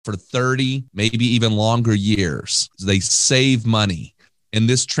for 30, maybe even longer years. They save money. And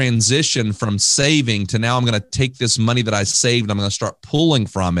this transition from saving to now I'm going to take this money that I saved, I'm going to start pulling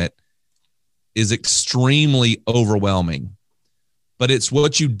from it, is extremely overwhelming. But it's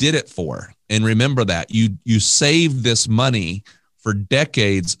what you did it for. And remember that you saved this money for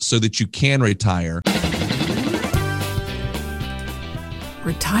decades so that you can retire.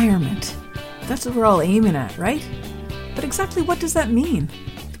 Retirement. That's what we're all aiming at, right? But exactly what does that mean?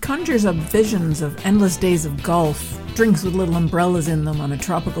 It conjures up visions of endless days of golf, drinks with little umbrellas in them on a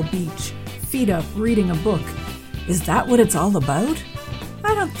tropical beach, feet up, reading a book. Is that what it's all about?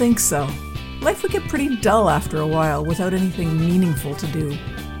 I don't think so. Life would get pretty dull after a while without anything meaningful to do,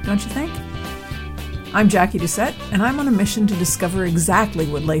 don't you think? I'm Jackie Doucette, and I'm on a mission to discover exactly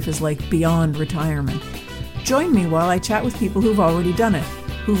what life is like beyond retirement. Join me while I chat with people who've already done it,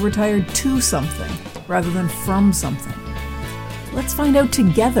 who've retired to something rather than from something. Let's find out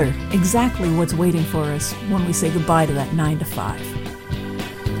together exactly what's waiting for us when we say goodbye to that 9 to 5.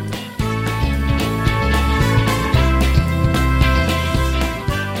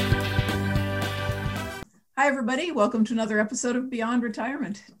 Hi, everybody. Welcome to another episode of Beyond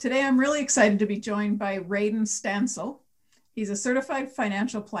Retirement. Today, I'm really excited to be joined by Radon Stansel. He's a certified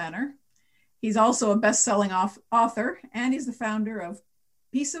financial planner. He's also a best-selling author, and he's the founder of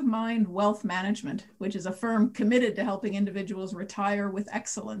Peace of Mind Wealth Management, which is a firm committed to helping individuals retire with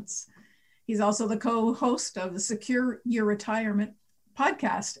excellence. He's also the co-host of the Secure Your Retirement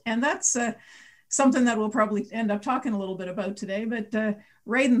podcast, and that's something that we'll probably end up talking a little bit about today. But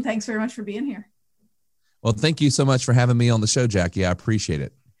Radon, thanks very much for being here. Well, thank you so much for having me on the show, Jackie. I appreciate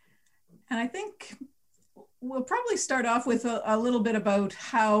it. And I think we'll probably start off with a little bit about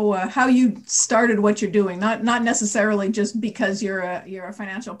how you started what you're doing. Not necessarily just because you're a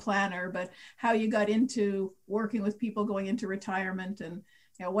financial planner, but how you got into working with people going into retirement, and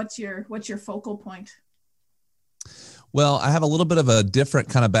what's your focal point. Well, I have a little bit of a different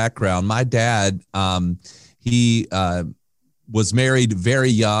kind of background. My dad, he was married very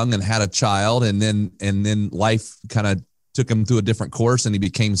young and had a child, and then life kind of took him through a different course, and he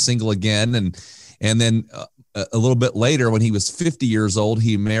became single again, and then a little bit later, when he was 50 years old,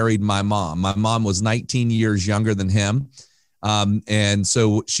 he married my mom. My mom was 19 years younger than him. And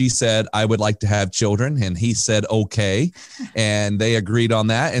so she said, I would like to have children. And he said, okay. And they agreed on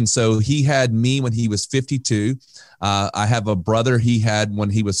that. And so he had me when he was 52. I have a brother he had when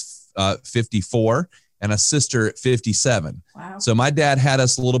he was 54 and a sister at 57. Wow. So my dad had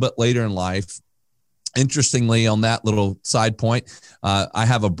us a little bit later in life. Interestingly, on that little side point, I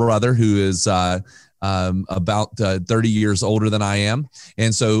have a brother who is about 30 years older than I am.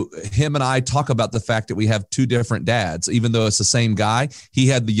 And so him and I talk about the fact that we have two different dads, even though it's the same guy. He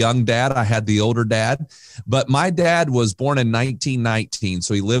had the young dad, I had the older dad. But my dad was born in 1919.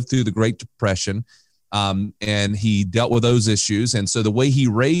 So he lived through the Great Depression, and he dealt with those issues. And so the way he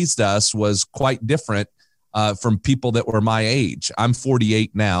raised us was quite different from people that were my age. I'm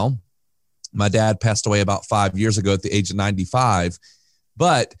 48 now. My dad passed away about 5 years ago at the age of 95.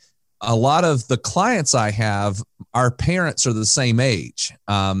 But a lot of the clients I have, our parents are the same age.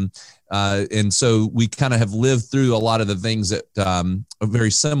 And so we kind of have lived through a lot of the things that very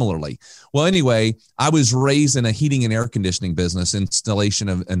similarly. Well, anyway, I was raised in a heating and air conditioning business, installation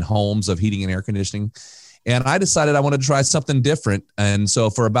in homes of heating and air conditioning. And I decided I wanted to try something different. And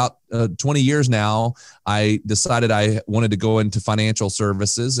so for about 20 years now, I decided I wanted to go into financial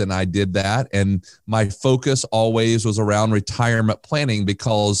services, and I did that. And my focus always was around retirement planning,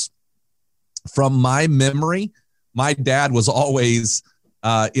 because from my memory, my dad was always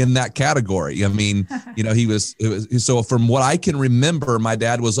in that category. I mean, so from what I can remember, my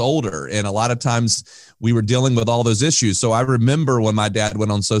dad was older, and a lot of times we were dealing with all those issues. So I remember when my dad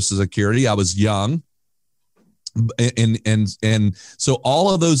went on Social Security, I was young. And so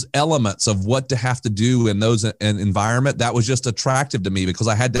all of those elements of what to have to do in those environment, that was just attractive to me, because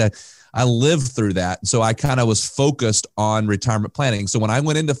I lived through that. So I kind of was focused on retirement planning. So when I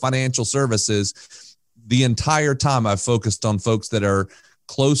went into financial services, the entire time I focused on folks that are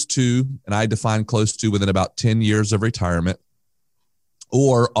close to, and I define close to, within about 10 years of retirement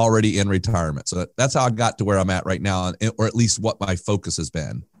or already in retirement. So that's how I got to where I'm at right now, or at least what my focus has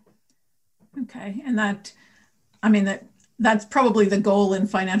been. Okay. And that's probably the goal in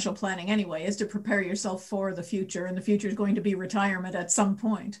financial planning anyway, is to prepare yourself for the future. And the future is going to be retirement at some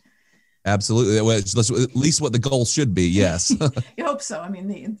point. Absolutely. That's at least what the goal should be. Yes. You hope so. I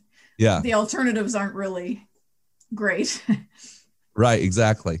mean, the alternatives aren't really great. Right.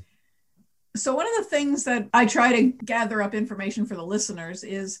 Exactly. So one of the things that I try to gather up information for the listeners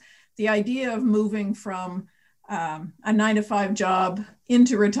is the idea of moving from a 9 to 5 job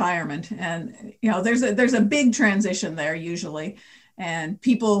into retirement. And, there's a big transition there usually. And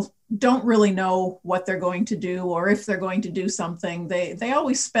people don't really know what they're going to do or if they're going to do something. They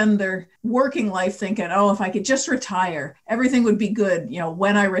always spend their working life thinking, oh, if I could just retire, everything would be good,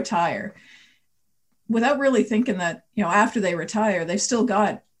 when I retire, without really thinking that, after they retire, they've still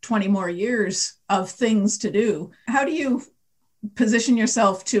got 20 more years of things to do. How do you position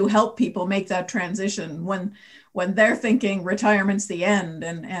yourself to help people make that transition when they're thinking retirement's the end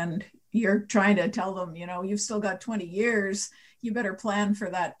and you're trying to tell them, you've still got 20 years, you better plan for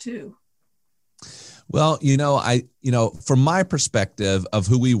that too? Well, from my perspective of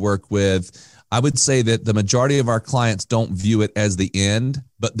who we work with, I would say that the majority of our clients don't view it as the end,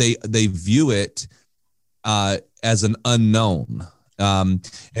 but they view it as an unknown.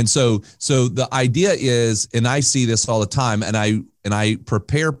 And so the idea is, and I see this all the time, and I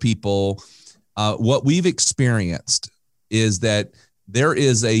prepare people, what we've experienced is that there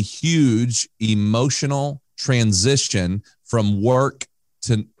is a huge emotional transition from work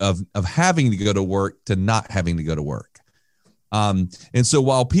of having to go to work to not having to go to work. And so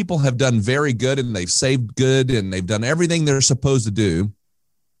while people have done very good and they've saved good and they've done everything they're supposed to do,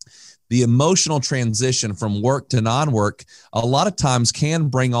 the emotional transition from work to non-work a lot of times can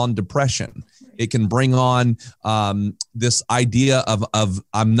bring on depression. It can bring on this idea of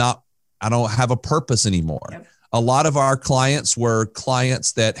I don't have a purpose anymore. Yep. A lot of our clients were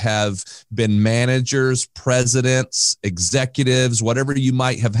clients that have been managers, presidents, executives, whatever you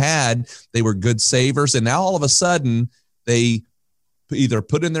might have had. They were good savers. And now all of a sudden they either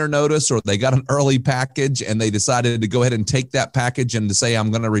put in their notice or they got an early package and they decided to go ahead and take that package and to say,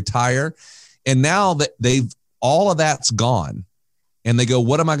 I'm going to retire. And now that all of that's gone and they go,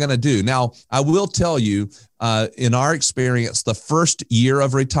 what am I going to do? Now, I will tell you, in our experience, the first year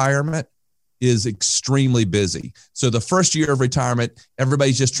of retirement is extremely busy. So the first year of retirement,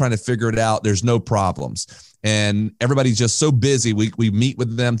 everybody's just trying to figure it out. There's no problems. And everybody's just so busy. We meet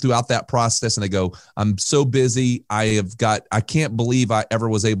with them throughout that process and they go, I'm so busy. I can't believe I ever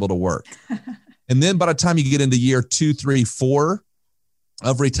was able to work. And then by the time you get into year 2, 3, 4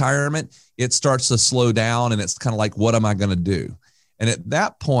 of retirement, it starts to slow down and it's kind of like, what am I going to do? And at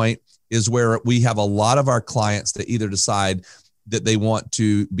that point is where we have a lot of our clients that either decide that they want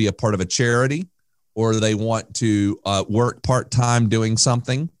to be a part of a charity or they want to work part-time doing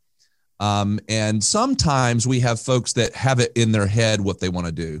something. And sometimes we have folks that have it in their head what they want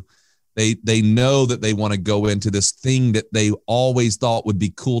to do. They know that they want to go into this thing that they always thought would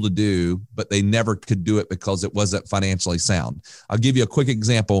be cool to do, but they never could do it because it wasn't financially sound. I'll give you a quick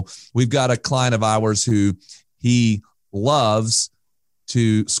example. We've got a client of ours who he loves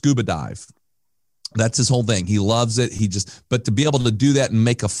to scuba dive. That's his whole thing. He loves it. But to be able to do that and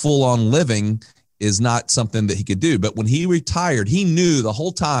make a full-on living is not something that he could do. But when he retired, he knew the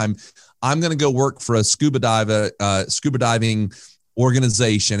whole time, I'm going to go work for a scuba diving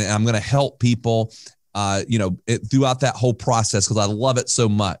organization, and I'm going to help people, throughout that whole process because I love it so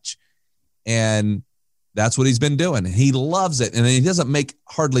much. And that's what he's been doing. He loves it. And he doesn't make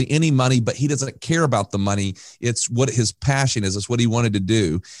hardly any money, but he doesn't care about the money. It's what his passion is. It's what he wanted to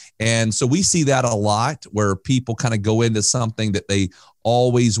do. And so we see that a lot where people kind of go into something that they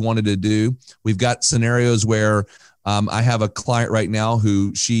always wanted to do. We've got scenarios where I have a client right now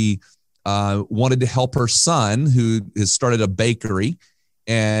who she wanted to help her son who has started a bakery.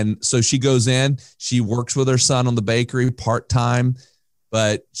 And so she goes in, she works with her son on the bakery part-time,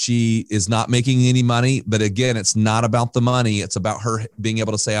 but she is not making any money. But again, it's not about the money. It's about her being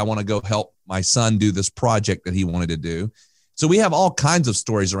able to say, I want to go help my son do this project that he wanted to do. So we have all kinds of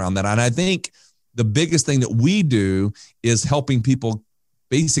stories around that. And I think the biggest thing that we do is helping people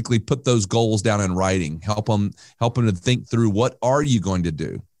basically put those goals down in writing, help them to think through what are you going to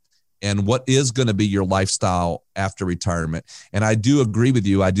do and what is going to be your lifestyle after retirement. And I do agree with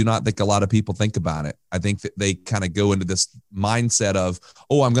you. I do not think a lot of people think about it. I think that they kind of go into this mindset of,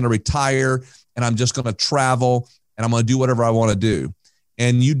 oh, I'm going to retire and I'm just going to travel and I'm going to do whatever I want to do.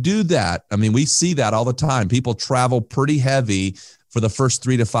 And you do that. I mean, we see that all the time. People travel pretty heavy for the first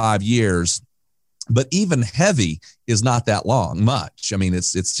 3 to 5 years, but even heavy is not that much. I mean,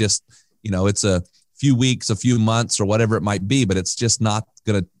 it's just, it's a few weeks, a few months or whatever it might be, but it's just not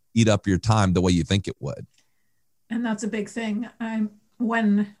going to eat up your time the way you think it would. And that's a big thing.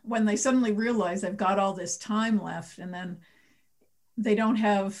 When they suddenly realize they've got all this time left and then they don't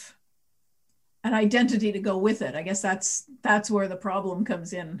have an identity to go with it. I guess that's where the problem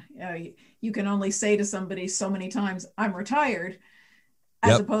comes in. You can only say to somebody so many times, I'm retired,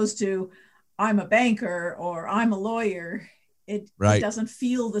 as opposed to I'm a banker or I'm a lawyer. It doesn't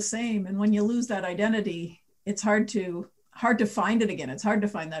feel the same. And when you lose that identity, it's hard to find it again. It's hard to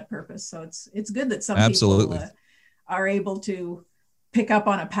find that purpose. So it's good that some Absolutely. people are able to pick up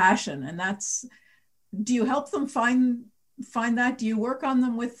on a passion. And do you help them find that? Do you work on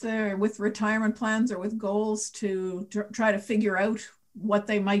them with retirement plans or with goals to try to figure out what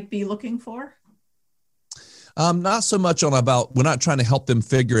they might be looking for? Not so much we're not trying to help them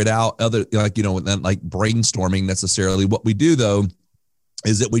figure it out like brainstorming necessarily. What we do though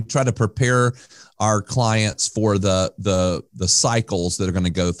is that we try to prepare our clients for the cycles that are going to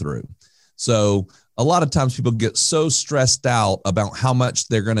go through. So a lot of times people get so stressed out about how much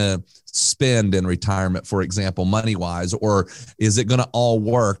they're going to spend in retirement, for example, money wise, or is it going to all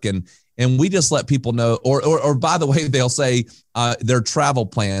work? And we just let people know, or by the way, they'll say their travel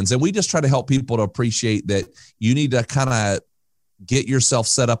plans. And we just try to help people to appreciate that you need to kind of get yourself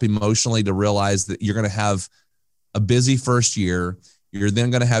set up emotionally to realize that you're going to have a busy first year. You're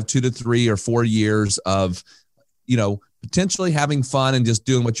then going to have 2 to 3 or 4 years of, potentially having fun and just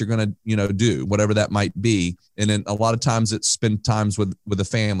doing what you're going to, do, whatever that might be. And then a lot of times it's spend times with the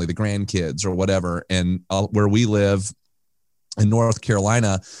family, the grandkids or whatever. And where we live in North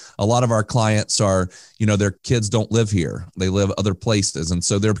Carolina, a lot of our clients are, their kids don't live here. They live other places. And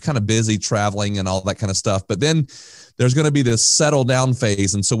so they're kind of busy traveling and all that kind of stuff. But then there's going to be this settle down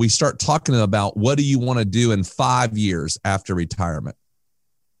phase. And so we start talking about what do you want to do in 5 years after retirement?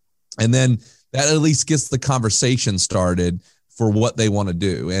 And then that at least gets the conversation started for what they want to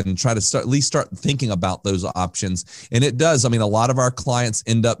do and try to start thinking about those options. And it does. I mean, a lot of our clients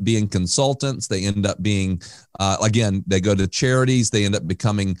end up being consultants. They end up being, again, they go to charities. They end up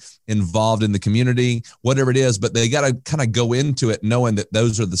becoming involved in the community, whatever it is, but they got to kind of go into it knowing that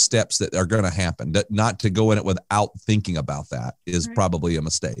those are the steps that are going to happen. Not to go in it without thinking about that is right. Probably a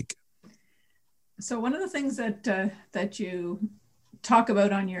mistake. So one of the things that you talk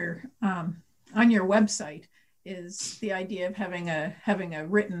about on your website is the idea of having a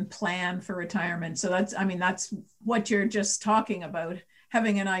written plan for retirement. So that's what you're just talking about,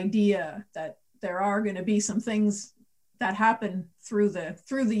 having an idea that there are going to be some things that happen through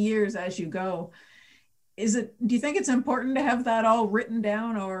the years as you go. Do you think it's important to have that all written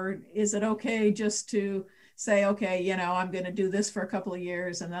down, or is it okay just to say, okay, I'm going to do this for a couple of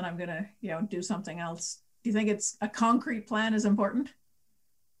years and then I'm going to, do something else? Do you think it's a concrete plan is important?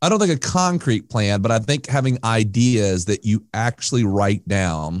 I don't think a concrete plan, but I think having ideas that you actually write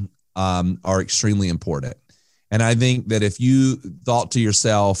down are extremely important. And I think that if you thought to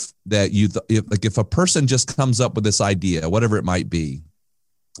yourself that if a person just comes up with this idea, whatever it might be,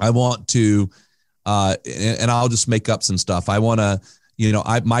 I want to, and I'll just make up some stuff. I want to,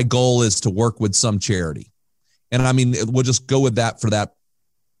 my goal is to work with some charity. And I mean, we'll just go with that for that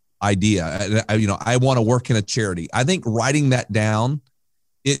idea. I want to work in a charity. I think writing that down,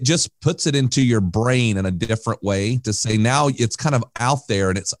 it just puts it into your brain in a different way to say now it's kind of out there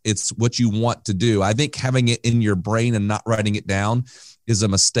and it's what you want to do. I think having it in your brain and not writing it down is a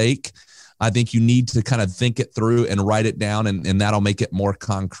mistake. I think you need to kind of think it through and write it down, and that'll make it more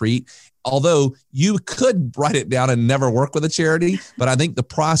concrete. Although you could write it down and never work with a charity, but I think the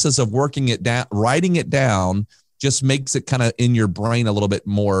process of working it down, writing it down, just makes it kind of in your brain a little bit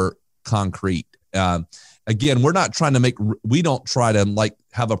more concrete. Again, we don't try to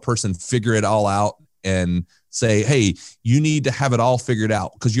have a person figure it all out and say, hey, you need to have it all figured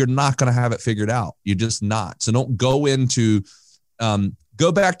out, because you're not going to have it figured out. You're just not. So don't go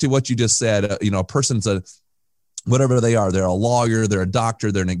go back to what you just said. A person's whatever they are, they're a lawyer, they're a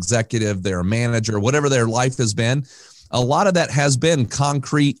doctor, they're an executive, they're a manager, whatever their life has been. A lot of that has been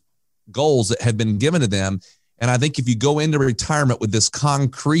concrete goals that have been given to them. And I think if you go into retirement with this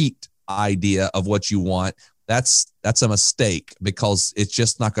concrete idea of what you want, that's a mistake, because it's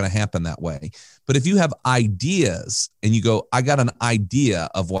just not going to happen that way. But if you have ideas and you go, I got an idea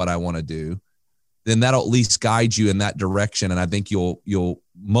of what I want to do, then that'll at least guide you in that direction. And I think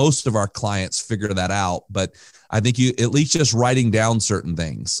most of our clients figure that out. But I think you at least just writing down certain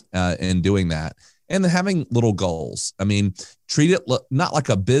things and doing that, and having little goals. I mean, treat it not like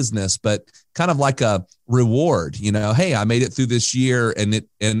a business, but kind of like a reward. Hey, I made it through this year and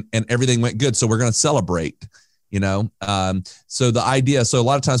everything went good, so we're going to celebrate. So the idea. So a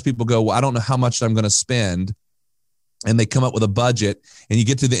lot of times people go, well, I don't know how much I'm going to spend, and they come up with a budget. And you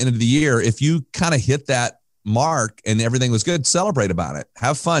get to the end of the year, if you kind of hit that mark and everything was good, celebrate about it.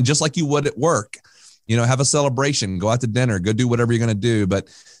 Have fun, just like you would at work. Have a celebration. Go out to dinner. Go do whatever you're going to do, but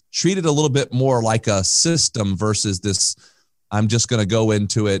treat it a little bit more like a system versus this, I'm just going to go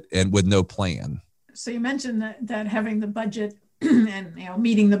into it and with no plan. So you mentioned that having the budget and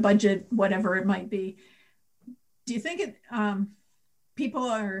meeting the budget, whatever it might be. Do you think people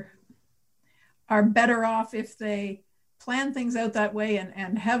are are better off if they plan things out that way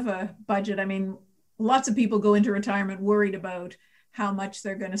and have a budget. I mean, lots of people go into retirement worried about how much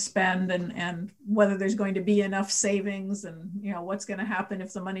they're going to spend and whether there's going to be enough savings and, what's going to happen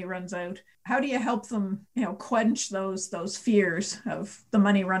if the money runs out. How do you help them, quench those fears of the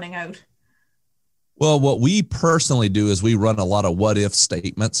money running out? Well, what we personally do is we run a lot of what if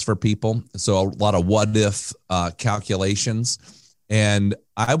statements for people. So a lot of what if calculations. And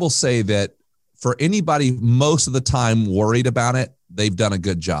I will say that for anybody most of the time worried about it, they've done a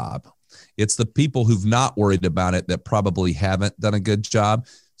good job. It's the people who've not worried about it that probably haven't done a good job.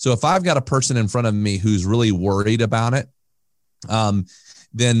 So if I've got a person in front of me who's really worried about it,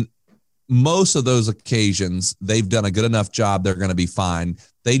 then most of those occasions, they've done a good enough job. They're going to be fine.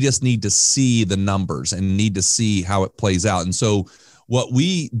 They just need to see the numbers and need to see how it plays out. And so what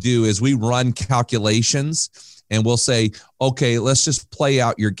we do is we run calculations and we'll say, okay, let's just play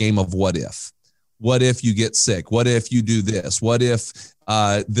out your game of what if. What if you get sick? What if you do this? What if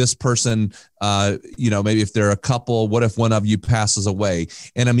this person, maybe if they're a couple, what if one of you passes away?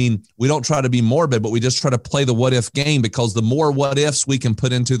 And I mean, we don't try to be morbid, but we just try to play the what if game, because the more what ifs we can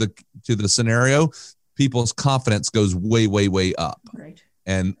put into the scenario, people's confidence goes way, way, way up. Right.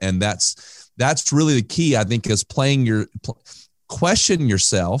 And that's really the key, I think, is question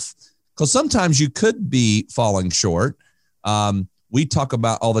yourself, because sometimes you could be falling short. We talk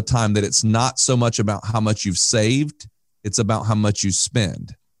about all the time that it's not so much about how much you've saved, it's about how much you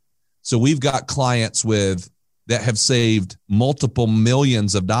spend. So we've got clients that have saved multiple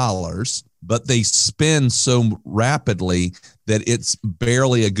millions of dollars, but they spend so rapidly that it's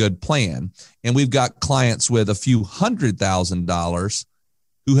barely a good plan. And we've got clients with a few $100,000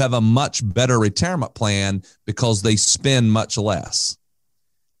 who have a much better retirement plan because they spend much less.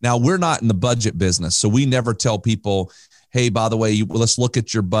 Now, we're not in the budget business, so we never tell people, hey, by the way, let's look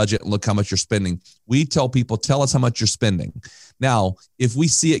at your budget and look how much you're spending. We tell people, tell us how much you're spending. Now, if we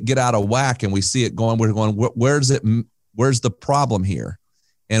see it get out of whack and we see it going, we're going, where's the problem here?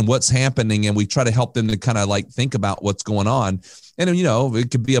 And what's happening? And we try to help them to kind of like think about what's going on. And,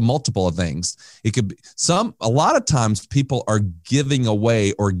 it could be a multiple of things. It could be a lot of times people are giving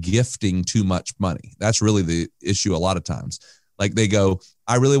away or gifting too much money. That's really the issue a lot of times. Like they go,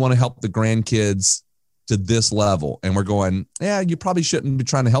 I really want to help the grandkids to this level. And we're going, yeah, you probably shouldn't be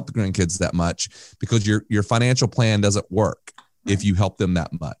trying to help the grandkids that much, because your financial plan doesn't work if you help them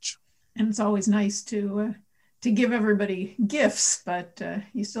that much. And it's always nice to give everybody gifts, but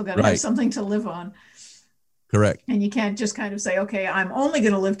you still got to have something to live on. Correct. And you can't just kind of say, okay, I'm only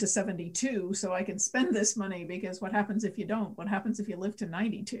going to live to 72 so I can spend this money, because what happens if you don't? What happens if you live to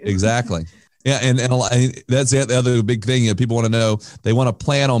 92? Exactly. Yeah. And that's the other big thing. People want to know, they want to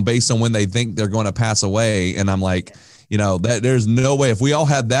plan based on when they think they're going to pass away. And I'm like, that there's no way. If we all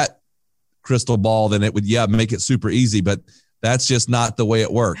had that crystal ball, then it would, make it super easy, but that's just not the way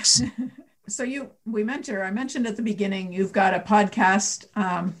it works. So I mentioned at the beginning, you've got a podcast.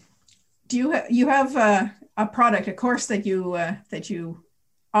 Do you have a product, a course that you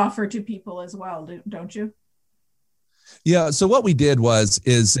offer to people as well, don't you? Yeah. So what we did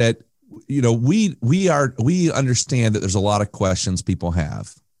is that, we understand that there's a lot of questions people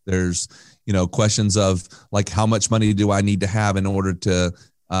have. There's, questions of like, how much money do I need to have in order to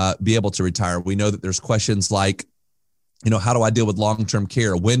be able to retire? We know that there's questions like, how do I deal with long-term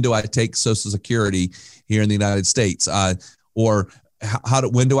care? When do I take Social Security here in the United States? Or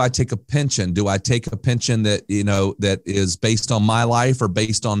when do I take a pension? Do I take a pension that, that is based on my life or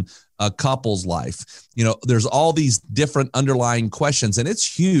based on a couple's life? There's all these different underlying questions, and it's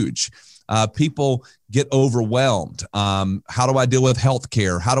huge. People get overwhelmed. How do I deal with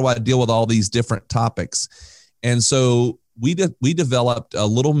healthcare? How do I deal with all these different topics? And so we developed a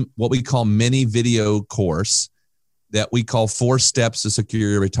little, what we call mini video course that we call 4 Steps to Secure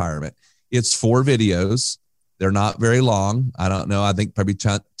Your Retirement. It's 4 videos. They're not very long. I don't know. I think probably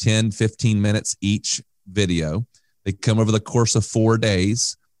 10, 15 minutes each video. They come over the course of 4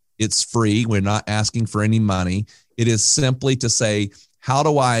 days. It's free. We're not asking for any money. It is simply to say, how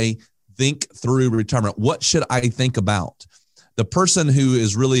do I think through retirement? What should I think about? The person who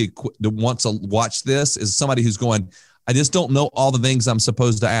is really wants to watch this is somebody who's going, I just don't know all the things I'm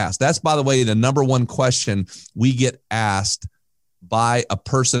supposed to ask. That's, by the way, the number one question we get asked by a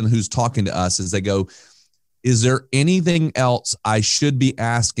person who's talking to us is they go, is there anything else I should be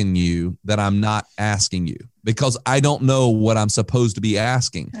asking you that I'm not asking you? Because I don't know what I'm supposed to be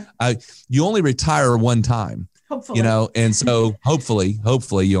asking. You only retire one time. Hopefully. And so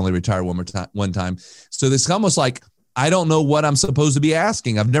hopefully you only retire one time. So it's almost like, I don't know what I'm supposed to be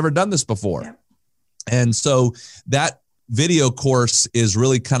asking. I've never done this before. Yeah. And so that video course is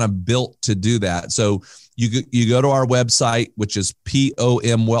really kind of built to do that. So you go to our website, which is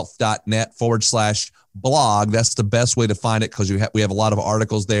pomwealth.net/blog. That's the best way to find it, because we have a lot of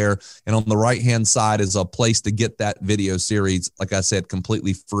articles there. And on the right-hand side is a place to get that video series. Like I said,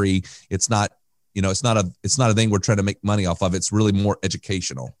 completely free. It's not, it's not a thing we're trying to make money off of. It's really more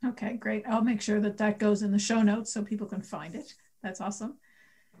educational. Okay, great. I'll make sure that goes in the show notes so people can find it. That's awesome.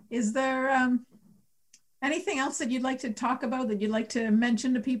 Is there anything else that you'd like to talk about, that you'd like to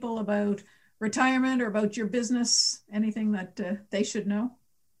mention to people about retirement or about your business? Anything that they should know?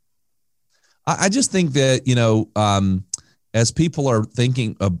 I just think that, as people are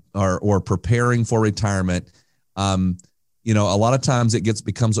thinking of or preparing for retirement, a lot of times it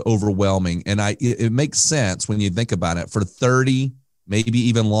becomes overwhelming. And it makes sense when you think about it. For 30, maybe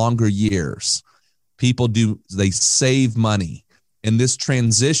even longer years, they save money. And this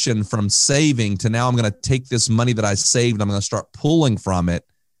transition from saving to now I'm going to take this money that I saved and I'm going to start pulling from it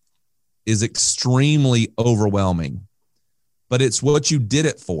is extremely overwhelming. But it's what you did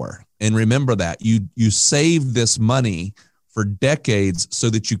it for. And remember that you saved this money for decades so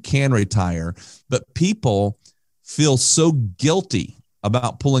that you can retire. But people feel so guilty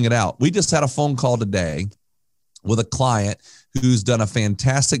about pulling it out. We just had a phone call today with a client who's done a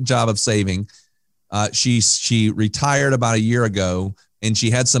fantastic job of saving. She retired about a year ago, and she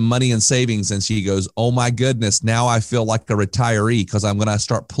had some money in savings, and she goes, "Oh my goodness, now I feel like a retiree because I'm going to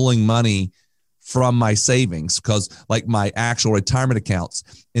start pulling money from my savings, because like my actual retirement accounts."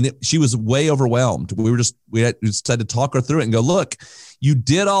 And she was way overwhelmed. We had to talk her through it and go, "Look, you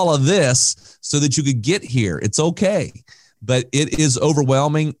did all of this so that you could get here. It's okay. But it is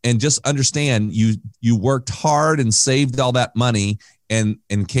overwhelming, and just understand you worked hard and saved all that money and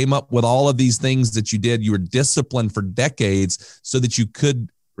came up with all of these things that you did. You were disciplined for decades so that you could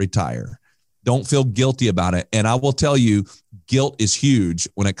retire. Don't feel guilty about it." And I will tell you, guilt is huge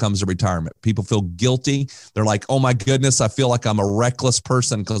when it comes to retirement. People feel guilty. They're like, "Oh my goodness, I feel like I'm a reckless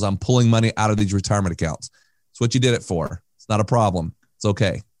person because I'm pulling money out of these retirement accounts." It's what you did it for. It's not a problem. It's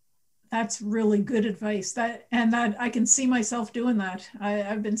okay. That's really good advice. That I can see myself doing that.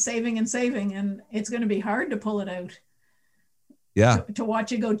 I've been saving, and it's going to be hard to pull it out. Yeah. To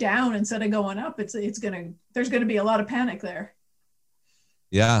watch it go down instead of going up, there's going to be a lot of panic there.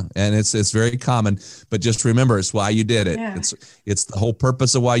 Yeah, and it's very common, but just remember, it's why you did it. Yeah. It's the whole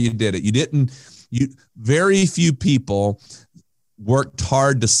purpose of why you did it. Very few people worked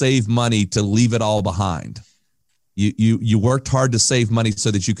hard to save money to leave it all behind. You worked hard to save money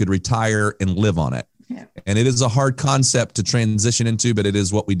so that you could retire and live on it. Yeah. And it is a hard concept to transition into, but it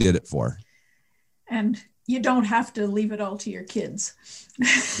is what we did it for. And you don't have to leave it all to your kids.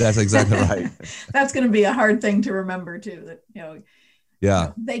 That's exactly right. That's going to be a hard thing to remember too, that,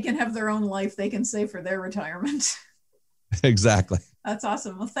 yeah, they can have their own life. They can save for their retirement. Exactly. That's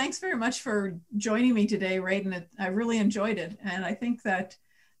awesome. Well, thanks very much for joining me today, Radon. I really enjoyed it. And I think that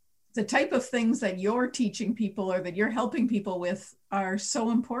the type of things that you're teaching people or that you're helping people with are so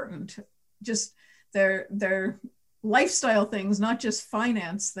important. Just their lifestyle things, not just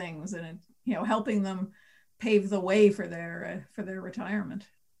finance things, and helping them pave the way for their retirement.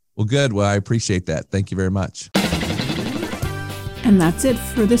 Well, good. Well, I appreciate that. Thank you very much. And that's it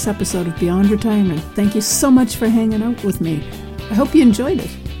for this episode of Beyond Retirement. Thank you so much for hanging out with me. I hope you enjoyed it.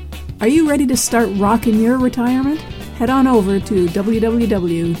 Are you ready to start rocking your retirement? Head on over to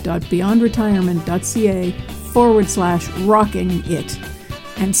www.beyondretirement.ca/rocking it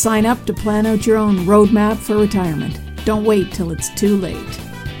and sign up to plan out your own roadmap for retirement. Don't wait till it's too late.